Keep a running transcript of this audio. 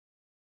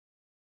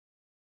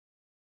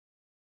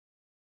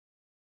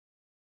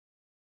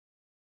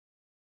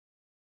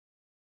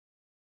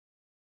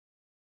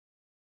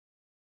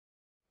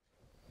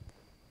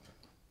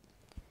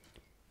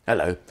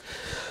Hello.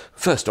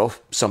 First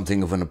off,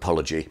 something of an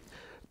apology.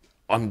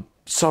 I'm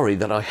sorry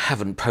that I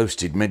haven't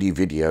posted many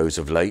videos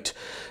of late.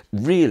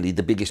 Really,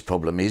 the biggest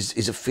problem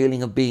is a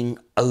feeling of being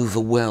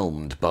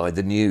overwhelmed by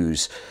the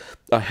news.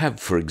 I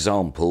have, for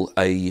example,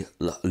 a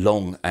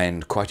long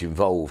and quite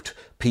involved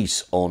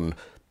piece on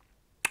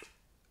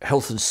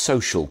health and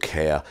social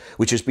care,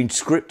 which has been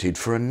scripted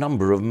for a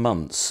number of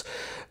months.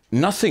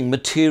 Nothing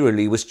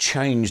materially was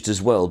changed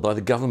as well by the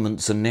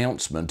government's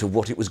announcement of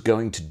what it was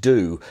going to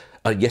do,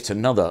 yet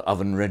another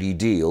oven-ready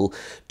deal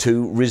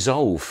to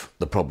resolve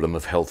the problem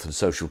of health and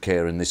social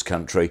care in this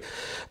country.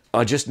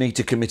 I just need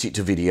to commit it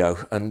to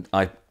video, and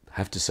I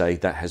have to say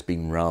that has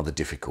been rather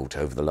difficult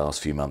over the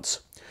last few months.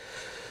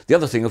 The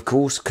other thing, of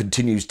course,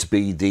 continues to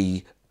be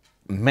the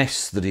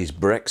mess that is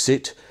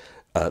Brexit,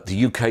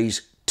 the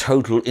UK's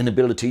total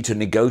inability to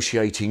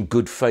negotiate in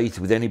good faith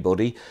with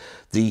anybody,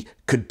 the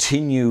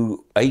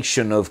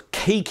continuation of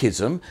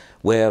cakeism,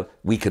 where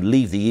we could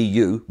leave the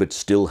EU but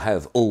still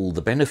have all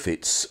the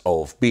benefits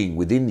of being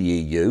within the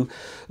EU,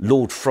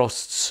 Lord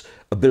Frost's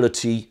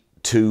ability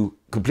to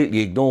completely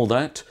ignore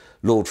that,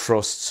 Lord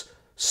Frost's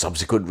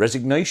subsequent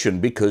resignation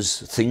because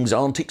things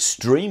aren't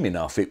extreme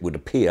enough, it would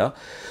appear,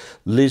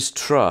 Liz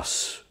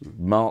Truss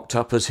marked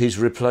up as his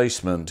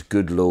replacement,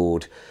 good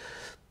Lord.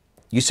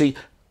 You see,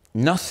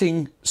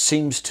 nothing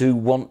seems to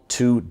want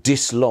to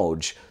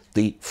dislodge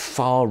the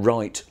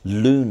far-right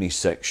loony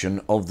section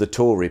of the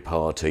Tory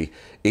party.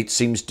 It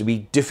seems to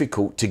be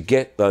difficult to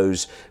get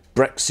those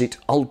Brexit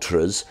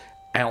ultras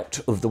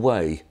out of the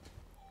way.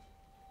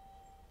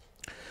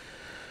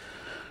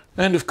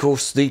 And of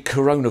course, the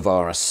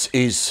coronavirus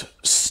is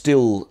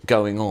still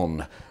going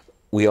on.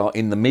 We are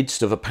in the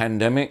midst of a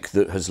pandemic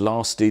that has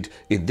lasted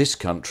in this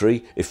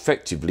country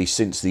effectively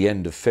since the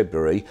end of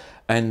February,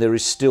 and there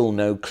is still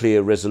no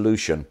clear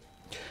resolution.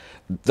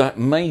 That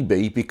may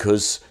be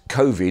because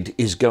COVID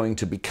is going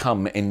to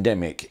become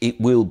endemic.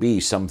 It will be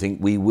something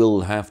we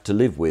will have to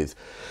live with.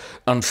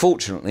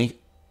 Unfortunately,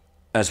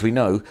 as we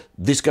know,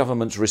 this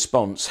government's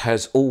response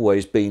has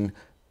always been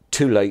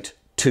too late,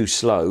 too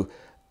slow,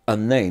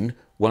 and then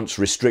once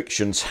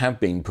restrictions have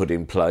been put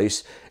in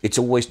place, it's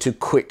always too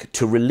quick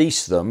to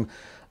release them,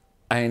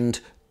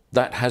 and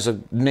that has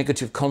a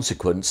negative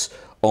consequence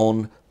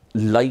on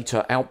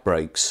later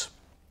outbreaks.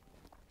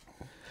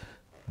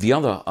 The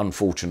other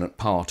unfortunate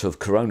part of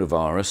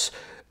coronavirus,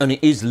 and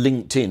it is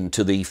linked in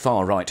to the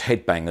far-right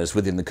headbangers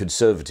within the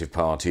Conservative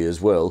Party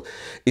as well,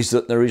 is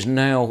that there is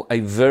now a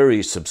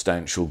very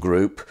substantial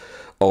group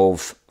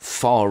of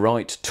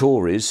far-right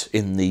Tories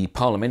in the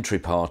Parliamentary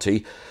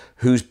Party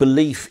whose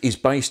belief is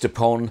based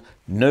upon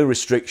no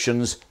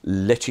restrictions,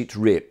 let it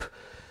rip.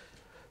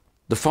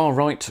 The far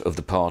right of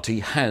the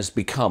party has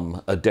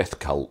become a death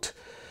cult.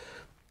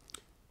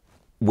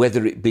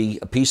 Whether it be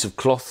a piece of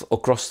cloth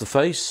across the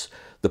face,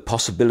 the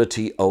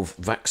possibility of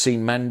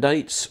vaccine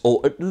mandates, or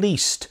at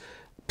least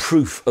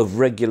proof of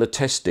regular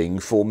testing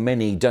for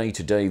many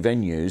day-to-day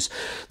venues,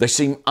 they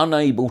seem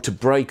unable to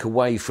break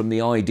away from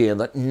the idea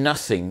that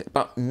nothing,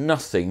 but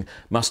nothing,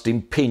 must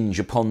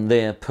impinge upon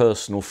their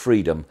personal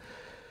freedom.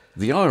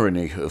 The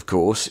irony, of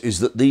course, is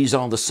that these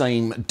are the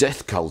same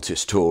death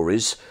cultist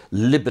Tories,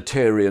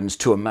 libertarians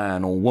to a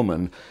man or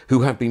woman,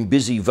 who have been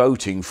busy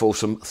voting for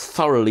some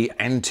thoroughly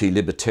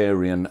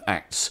anti-libertarian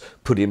acts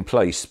put in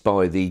place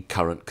by the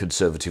current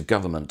Conservative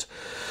government.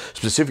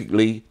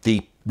 Specifically,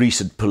 the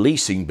recent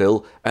policing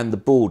bill and the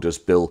borders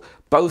bill,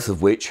 both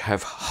of which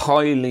have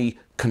highly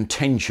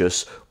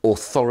contentious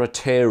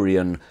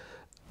authoritarian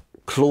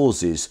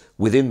clauses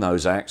within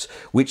those acts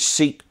which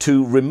seek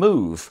to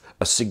remove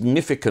a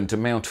significant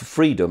amount of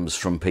freedoms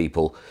from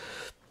people.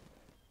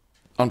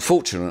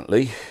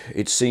 Unfortunately,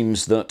 it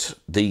seems that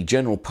the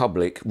general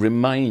public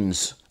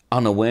remains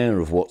unaware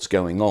of what's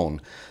going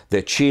on.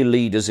 Their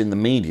cheerleaders in the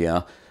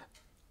media,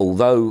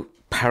 although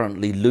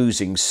apparently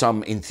losing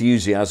some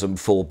enthusiasm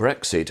for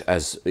Brexit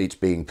as it's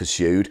being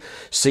pursued,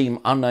 seem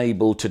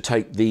unable to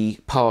take the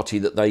party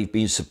that they've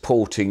been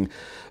supporting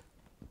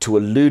to a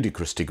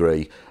ludicrous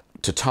degree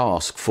to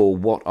task for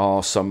what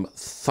are some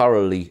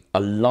thoroughly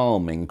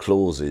alarming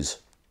clauses.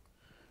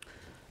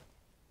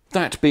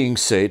 That being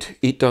said,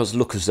 it does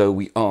look as though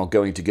we are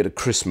going to get a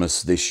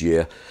Christmas this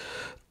year,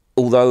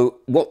 although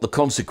what the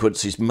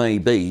consequences may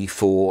be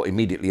for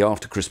immediately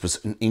after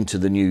Christmas and into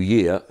the new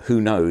year, who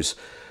knows.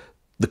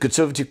 The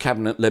Conservative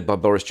cabinet led by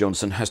Boris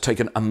Johnson has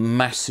taken a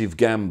massive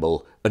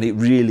gamble, and it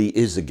really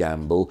is a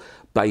gamble,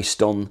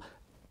 based on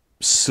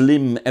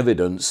slim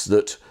evidence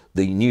that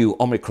the new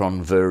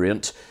Omicron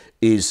variant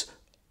is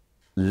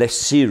less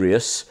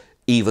serious,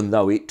 even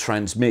though it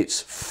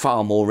transmits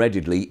far more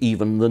readily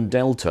even than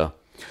Delta.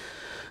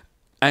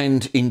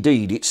 And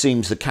indeed, it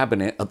seems the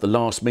cabinet at the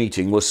last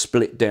meeting was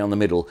split down the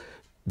middle.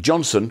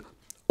 Johnson,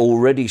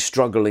 already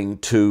struggling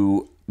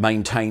to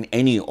maintain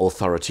any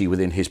authority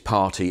within his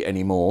party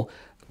anymore,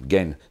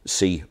 again,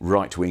 see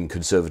right-wing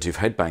Conservative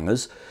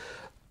headbangers,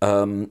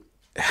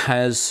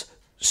 has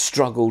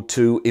struggled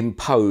to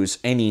impose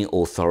any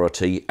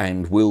authority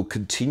and will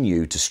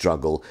continue to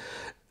struggle.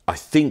 I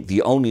think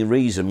the only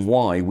reason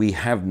why we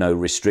have no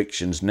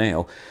restrictions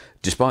now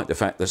despite the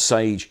fact that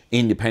Sage,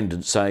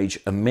 independent Sage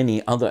and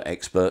many other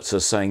experts are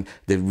saying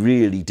there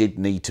really did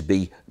need to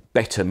be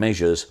better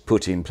measures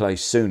put in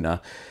place sooner,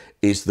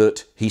 is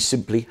that he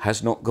simply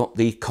has not got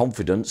the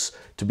confidence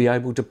to be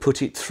able to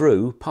put it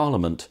through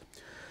Parliament.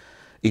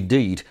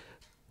 Indeed,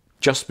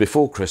 just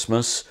before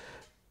Christmas,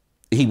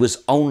 he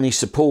was only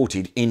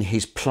supported in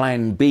his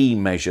Plan B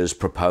measures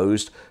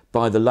proposed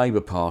by the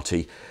Labour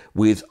Party,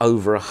 with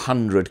over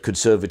 100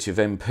 Conservative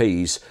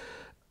MPs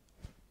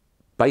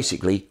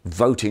basically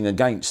voting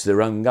against their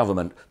own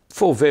government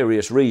for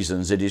various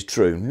reasons, it is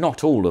true.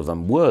 Not all of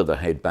them were the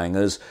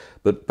headbangers,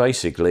 but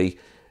basically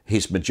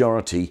his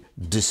majority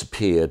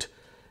disappeared.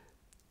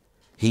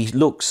 He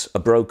looks a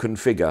broken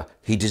figure.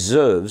 He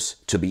deserves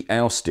to be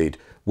ousted.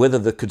 Whether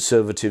the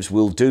Conservatives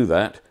will do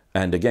that,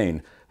 and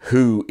again,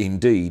 who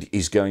indeed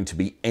is going to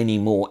be any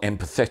more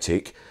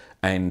empathetic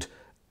and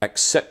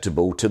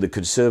acceptable to the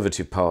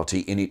Conservative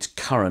Party in its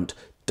current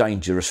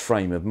dangerous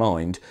frame of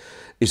mind,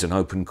 is an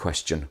open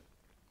question.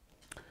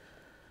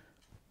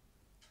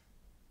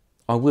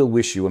 I will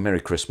wish you a Merry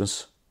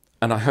Christmas,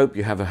 and I hope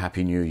you have a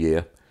Happy New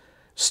Year.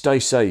 Stay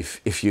safe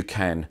if you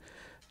can.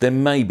 There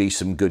may be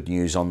some good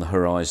news on the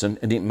horizon,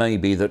 and it may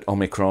be that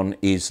Omicron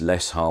is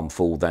less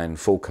harmful than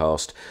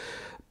forecast.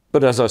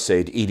 But as I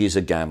said, it is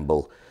a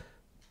gamble.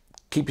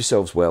 Keep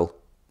yourselves well,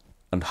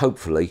 and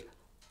hopefully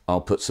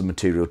I'll put some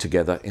material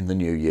together in the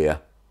new year.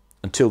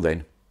 Until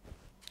then,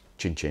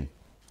 chin chin.